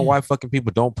 And I don't know Yeah. why fucking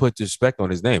people don't put respect on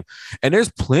his name. And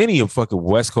there's plenty of fucking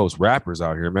West Coast rappers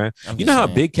out here, man. I'm You just know how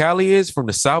saying. big Cali is from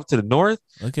the south to the north?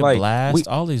 Look at Like, Blast,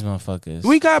 all these motherfuckers.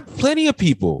 we got plenty of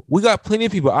people. We got plenty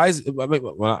of people.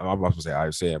 Well, I'm about to say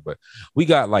Isaiah, but we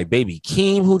got like Baby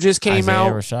Keem who just came Isaiah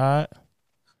out. Rashad.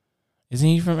 Isn't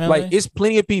he from LA? Like, it's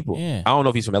plenty of people. Yeah. I don't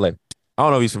know if he's from LA. I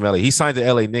don't know if he's from LA. He signed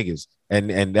to LA niggas,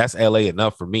 and that's LA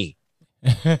enough for me.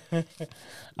 Real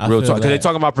talk. Because they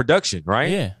talking about production, right?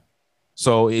 Yeah.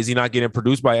 So is he not getting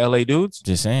produced by LA dudes?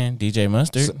 Just saying. DJ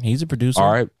Mustard, he's a producer.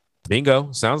 All right.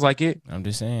 Bingo. Sounds like it. I'm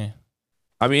just saying.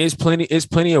 I mean, it's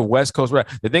plenty of West Coast rap.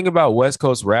 The thing about West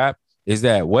Coast rap is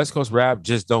that West Coast rap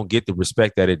just don't get the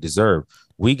respect that it deserves.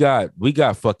 We got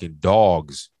fucking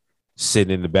dogs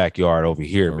sitting in the backyard over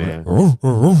here, man. You know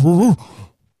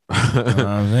what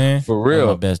I'm saying? For real.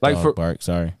 My best like dog bark.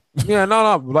 Sorry. Yeah,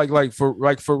 no, like for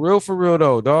real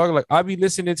though, dog. Like, I be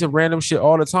listening to random shit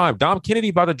all the time. Dom Kennedy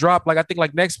about to drop, like, I think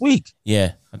like next week.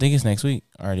 Yeah, I think it's next week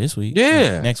or this week.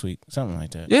 Yeah, next week, something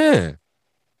like that. Yeah,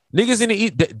 niggas in the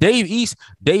East,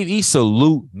 Dave East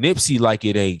salute Nipsey like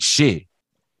it ain't shit,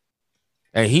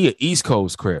 and he an East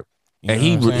Coast crip, and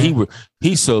he be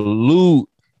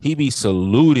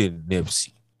saluting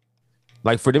Nipsey.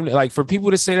 Like, for them, like, for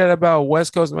people to say that about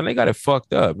West Coast, man, they got it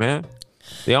fucked up, man.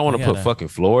 They don't want to put fucking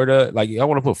Florida. Like, I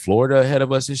want to put Florida ahead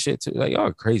of us and shit too. Like, y'all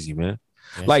are crazy, man.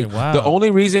 Like, the only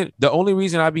reason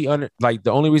I be the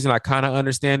only reason I kind of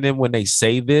understand them when they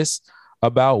say this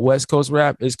about West Coast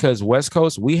rap is because West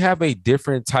Coast, we have a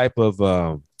different type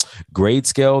of grade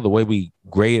scale, the way we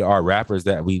grade our rappers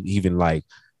that we even like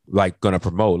gonna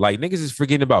promote. Like, niggas is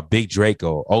forgetting about Big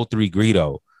Draco, 03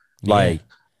 Greedo, like.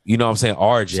 You know what I'm saying?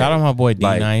 RJ. Shout out my boy D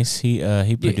Nice. He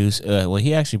produced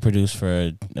he actually produced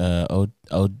for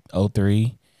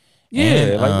 03. Yeah,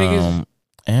 and, like niggas.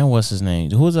 And what's his name?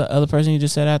 Who was the other person you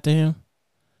just said after him?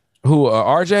 Who,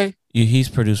 RJ? He's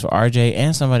produced for RJ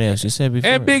and somebody else. You said before.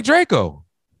 And Big Draco.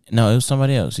 No, it was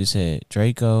somebody else. You said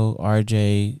Draco,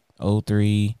 RJ,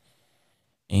 03,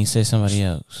 and you said somebody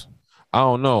else. I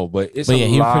don't know, but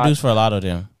he produced for a lot of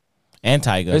them. And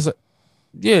Tyga.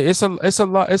 It's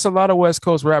a lot of West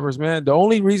Coast rappers, man. The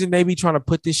only reason they be trying to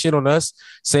put this shit on us,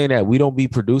 saying that we don't be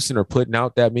producing or putting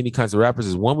out that many kinds of rappers,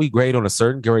 is one, we grade on a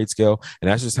certain grade scale,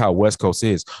 and that's just how West Coast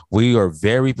is. We are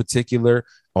very particular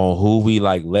on who we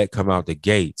like let come out the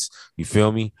gates. You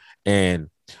feel me? And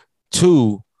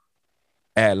two,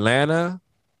 Atlanta,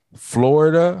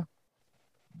 Florida,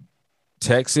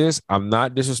 Texas. I'm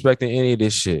not disrespecting any of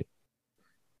this shit.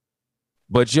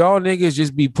 But y'all niggas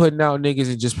just be putting out niggas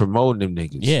and just promoting them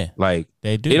niggas. Yeah, like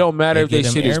they do. It don't matter if they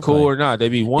shit is cool or not. They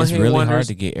be one hit wonders. It's really hard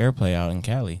to get airplay out in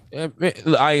Cali.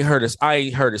 I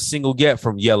ain't heard a single get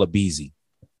from Yella Beezy.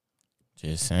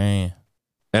 Just saying.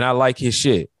 And I like his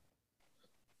shit.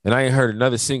 And I ain't heard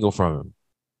another single from him.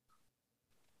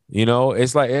 You know,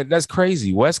 it's like, that's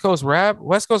crazy. West Coast rap,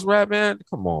 man.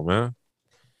 Come on, man.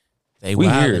 They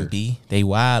wildin', B. They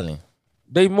wildin'.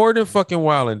 They more than fucking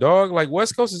wildin', dog. Like,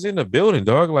 West Coast is in the building,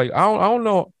 dog. Like, I don't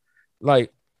know. Like,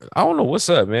 I don't know what's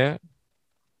up, man.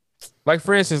 Like,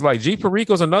 for instance, like G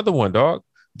Perico's another one, dog.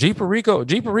 G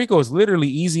Perico is literally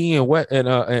Easy and Wet and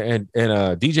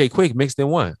DJ Quick mixed in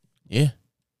one. Yeah.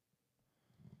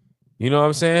 You know what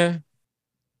I'm saying?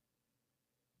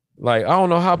 Like, I don't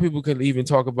know how people can even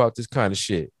talk about this kind of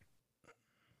shit.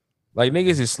 Like,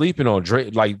 niggas is sleeping on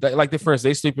Drake. Like the friends,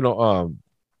 they sleeping on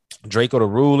Draco the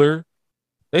Ruler.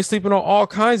 They sleeping on all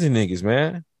kinds of niggas,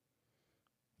 man.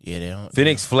 Yeah, they don't.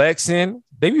 Phoenix flexing.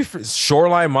 They be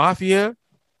Shoreline Mafia.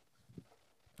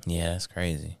 Yeah, that's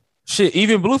crazy. Shit,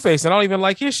 even Blueface, and I don't even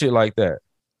like his shit like that.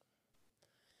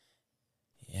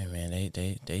 Yeah, man,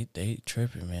 they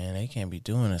tripping, man. They can't be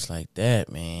doing us like that,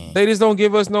 man. They just don't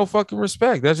give us no fucking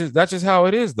respect. That's just how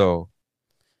it is, though.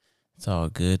 It's all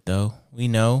good, though. We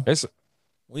know.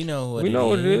 We know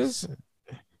what it is.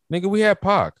 Nigga, we had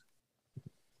Pac.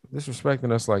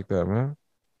 Disrespecting us like that, man.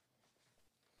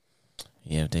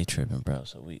 Yeah, they tripping, bro.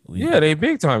 So we they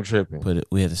big time tripping.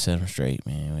 We had to set them straight,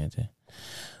 man.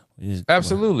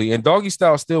 Absolutely. And Doggy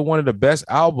Style is still one of the best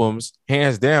albums,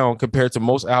 hands down, compared to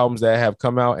most albums that have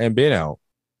come out and been out.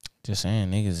 Just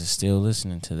saying, niggas is still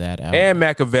listening to that album. And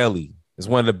Machiavelli is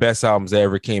one of the best albums that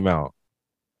ever came out.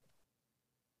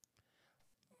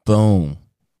 Boom.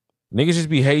 Niggas just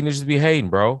be hating,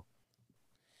 bro.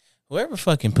 Whoever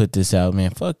fucking put this out,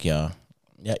 man, fuck y'all.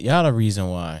 Y'all the reason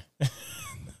why.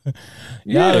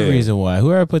 Y'all the reason why.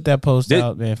 Whoever put that post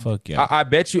out, man, fuck y'all. I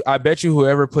bet you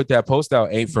whoever put that post out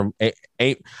I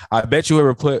bet you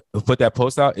whoever put that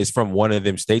post out is from one of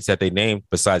them states that they named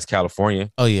besides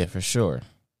California. Oh yeah, for sure.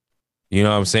 You know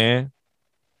what I'm saying?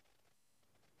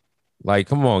 Like,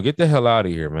 come on, get the hell out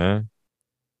of here, man.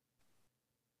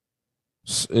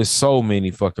 It's so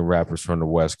many fucking rappers from the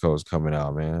West Coast coming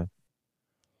out, man.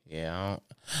 Yeah,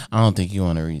 I don't think you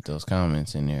want to read those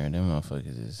comments in there. Them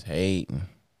motherfuckers is hating.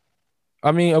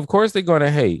 I mean, of course they're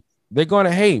gonna hate. They're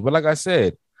gonna hate, but like I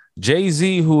said,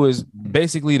 Jay-Z, who is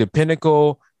basically the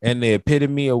pinnacle and the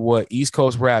epitome of what East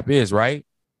Coast rap is, right?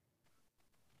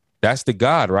 That's the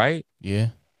god, right? Yeah.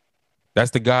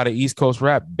 That's the god of East Coast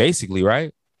rap, basically,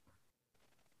 right?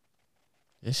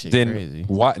 This shit Then crazy.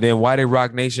 why did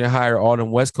Rock Nation hire all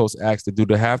them West Coast acts to do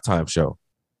the halftime show?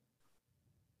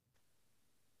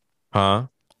 Huh?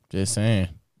 Just saying.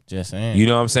 Just saying. You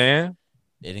know what I'm saying?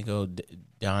 They didn't go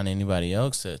down anybody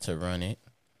else to run it.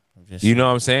 You know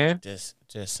what I'm saying? Just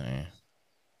saying.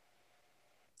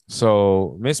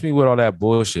 So miss me with all that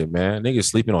bullshit, man. Niggas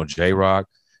sleeping on J-Rock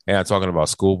and I'm talking about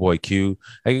Schoolboy Q.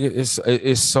 Like,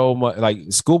 it's so much like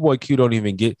Schoolboy Q don't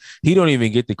even get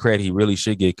the credit he really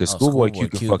should get because Schoolboy Q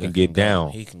can fucking get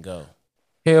down. He can go.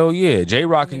 Hell yeah,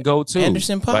 J-Rock can go too.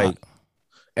 Anderson .Paak. Like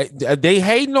they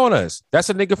hating on us. That's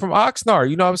a nigga from Oxnard.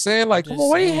 You know what I'm saying? Like, come on,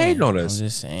 why you hating on us? I'm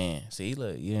just saying. See,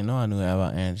 look, you didn't know I knew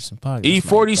about Anderson .Paak.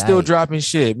 E40 still dropping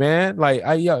shit, man. Like,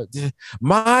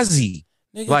 Mozzie.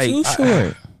 Nigga, like, too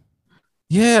short.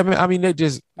 Yeah, man. I mean, they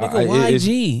just nigga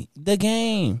YG, the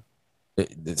game.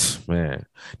 Man,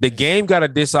 the game got a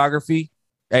discography.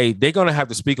 Hey, they're gonna have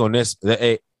to speak on this.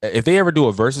 If they ever do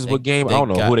a versus with Game, I don't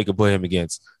know who they could put him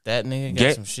against. That nigga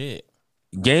got some shit.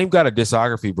 Game got a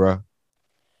discography, bro.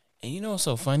 And you know what's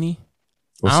so funny?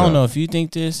 What's I don't up? know if you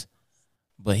think this,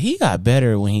 but he got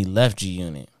better when he left G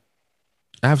Unit.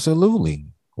 Absolutely.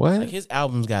 What? Like his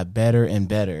albums got better and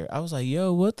better. I was like,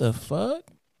 yo, what the fuck?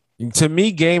 To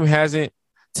me, Game hasn't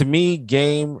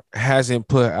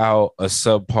put out a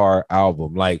subpar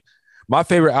album. Like my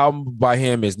favorite album by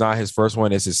him is not his first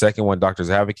one, it's his second one,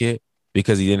 Doctor's Advocate,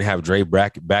 because he didn't have Dre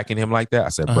backing him like that. I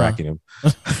said bracking him.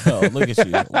 Oh, look at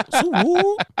you.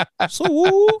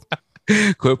 So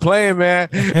Quit playing, man.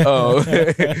 Quit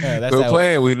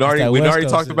playing. We already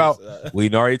talked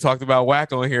about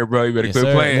whack on here, bro. You better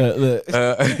quit playing. Look.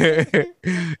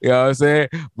 You know what I'm saying?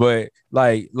 But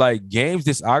like Game's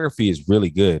discography is really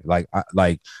good.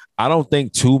 I don't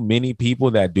think too many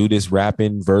people that do this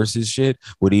rapping versus shit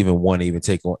would even want to even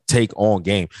take on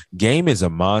Game. Game is a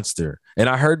monster, and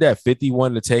I heard that 50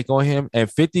 wanted to take on him, and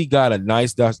 50 got a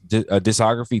nice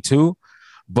discography too.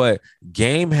 But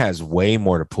Game has way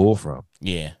more to pull from.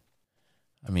 Yeah,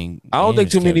 I mean, I don't think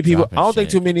too many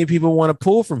people want to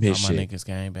pull from his shit. My niggas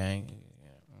gang bang.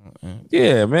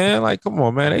 Yeah, man. Like, come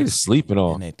on, man. They just sleeping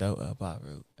on. And they throw up our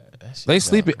root. They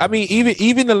sleeping. I mean,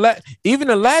 even the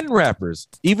Latin rappers,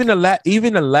 even the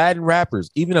Latin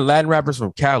rappers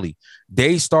from Cali,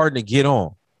 they starting to get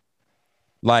on.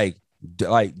 Like,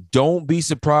 don't be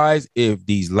surprised if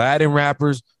these Latin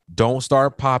rappers don't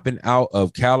start popping out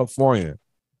of California.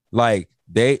 Like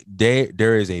there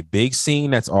is a big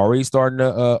scene that's already starting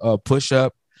to push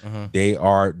up. Mm-hmm.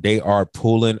 They are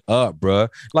pulling up, bruh.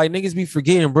 Like niggas be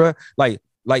forgetting, bruh. Like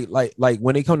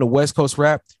when they come to West Coast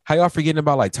rap, how y'all forgetting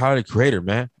about like Tyler the Creator,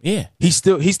 man? Yeah, he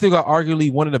still got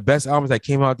arguably one of the best albums that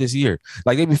came out this year.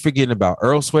 Like they be forgetting about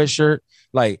Earl Sweatshirt.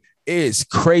 Like it's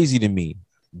crazy to me.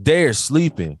 They're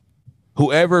sleeping.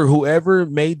 Whoever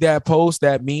made that post,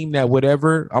 that meme, that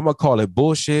whatever, I'm gonna call it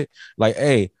bullshit. Like,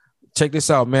 hey, check this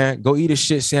out, man. Go eat a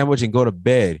shit sandwich and go to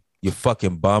bed, you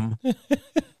fucking bum. All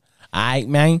right,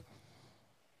 man.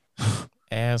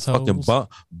 Assholes. Fucking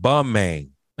bum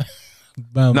man.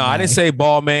 No, I didn't say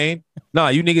ball man. No,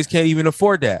 you niggas can't even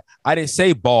afford that. I didn't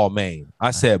say ball man.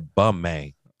 I said bum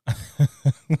man.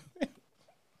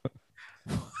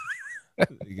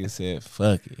 Nigga said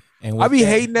fuck it. And I be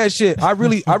hating that shit. I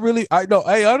know.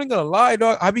 Hey, I ain't gonna lie,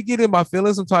 dog. I be getting my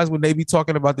feelings sometimes when they be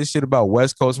talking about this shit about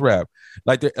West Coast rap.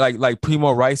 Like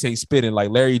Primo Rice ain't spitting,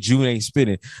 like Larry June ain't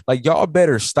spitting. Like y'all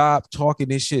better stop talking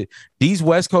this shit. These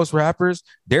West Coast rappers,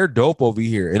 they're dope over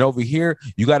here. And over here,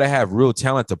 you gotta have real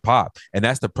talent to pop. And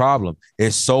that's the problem.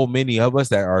 There's so many of us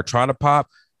that are trying to pop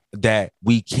that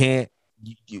we can't.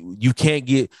 You can't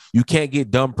get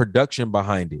dumb production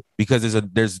behind it because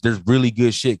there's really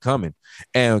good shit coming.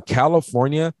 And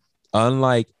California,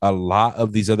 unlike a lot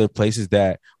of these other places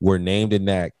that were named in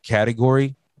that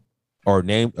category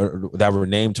that were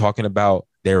named talking about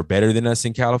they're better than us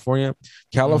in California,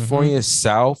 California's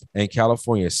South and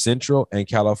California's Central and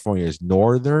California's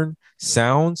Northern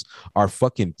sounds are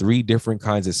fucking 3 different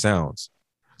kinds of sounds.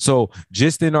 So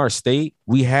just in our state,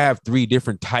 we have 3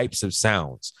 different types of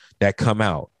sounds that come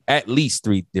out, at least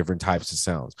 3 different types of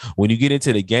sounds. When you get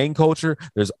into the gang culture,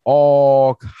 there's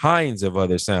all kinds of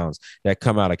other sounds that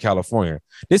come out of California.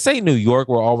 This ain't New York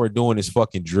where all we're doing is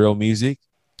fucking drill music.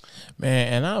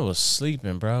 Man, and I was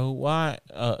sleeping, bro. Why?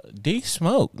 D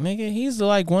Smoke, nigga. He's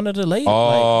like one of the late.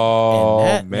 Oh and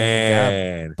that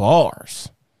man, got bars,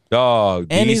 dog.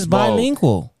 and D he's Smoke,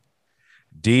 bilingual.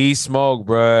 D Smoke,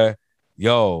 bruh.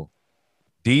 Yo,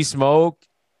 D Smoke.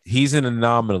 He's an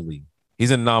anomaly.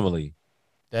 He's an anomaly.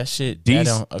 That shit D that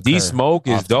don't D occur Smoke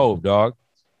is often. dope, dog.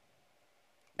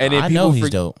 And then I know people he's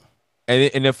dope.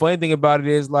 and the funny thing about it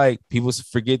is like people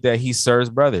forget that he's Sir's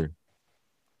brother.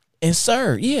 And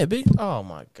sir, yeah, big. Oh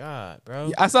my god,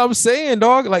 bro. That's what I'm saying,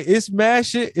 dog. Like it's mad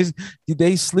shit. Is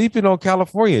they sleeping on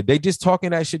California? They just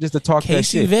talking that shit just to talk that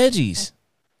Casey shit. Veggies.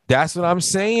 That's what I'm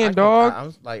saying, dog.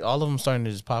 I'm like all of them starting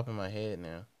to just pop in my head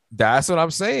now. That's what I'm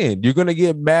saying. You're gonna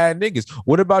get mad niggas.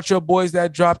 What about your boys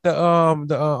that dropped the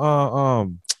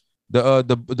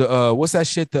what's that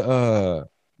shit?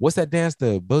 What's that dance?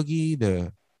 The boogie,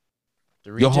 The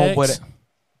your rejects. homeboy.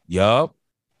 Yup.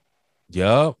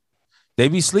 They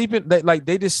be sleeping.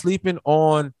 They just sleeping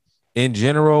on in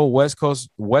general. West Coast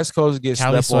gets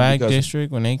Cali slept on Swag because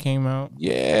District when they came out.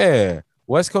 yeah,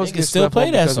 West Coast They can gets still slept play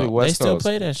on that because song. of West They still Coast.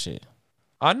 play that shit.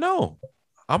 I know.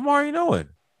 I'm already knowing.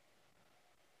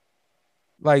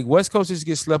 Like West Coast just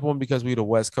gets slept on because we the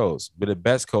West Coast, but the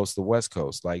best coast, the West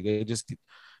Coast. Like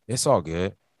it's all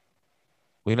good.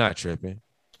 We not tripping.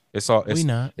 It's all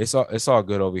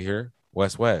good over here.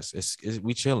 West. It's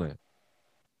we chilling.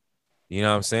 You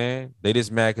know what I'm saying? They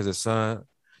just mad because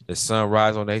the sun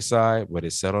rise on their side, but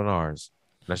it set on ours.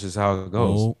 That's just how it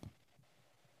goes.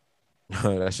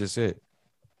 Oh. That's just it.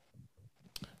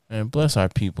 And bless our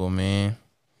people, man.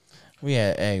 We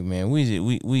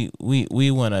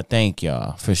want to thank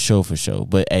y'all for sure.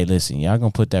 But hey, listen, y'all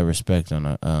gonna put that respect on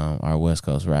our West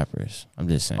Coast rappers. I'm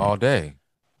just saying. All day.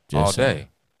 Just saying.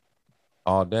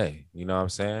 All day. You know what I'm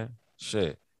saying?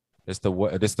 Shit. I was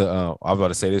about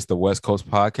to say this the West Coast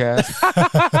podcast.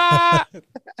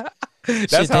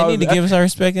 Shit, they need to give us our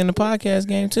respect in the podcast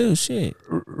game too. Shit.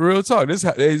 Real talk. This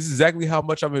is exactly how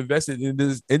much I'm invested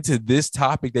into this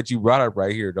topic that you brought up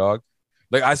right here, dog.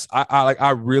 Like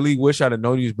I really wish I'd have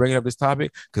known you was bringing up this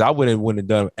topic because I wouldn't have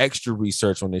done extra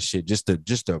research on this shit just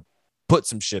to put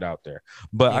some shit out there.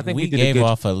 But I think we gave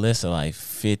off a list of like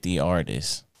 50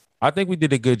 artists. I think we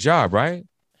did a good job, right?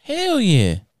 Hell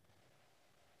yeah.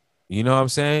 You know what I'm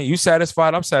saying? You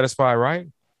satisfied? I'm satisfied, right?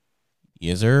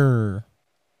 Yes, sir.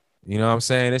 You know what I'm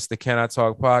saying? It's the Can I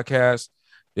Talk podcast.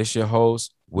 This your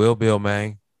host, Will Bill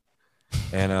Mayne.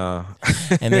 And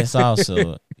and it's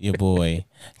also your boy,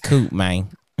 Coop Mayne.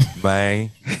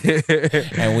 Mayne.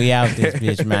 And we out this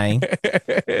bitch, Mayne.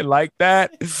 Like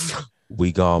that.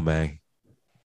 We gone, man.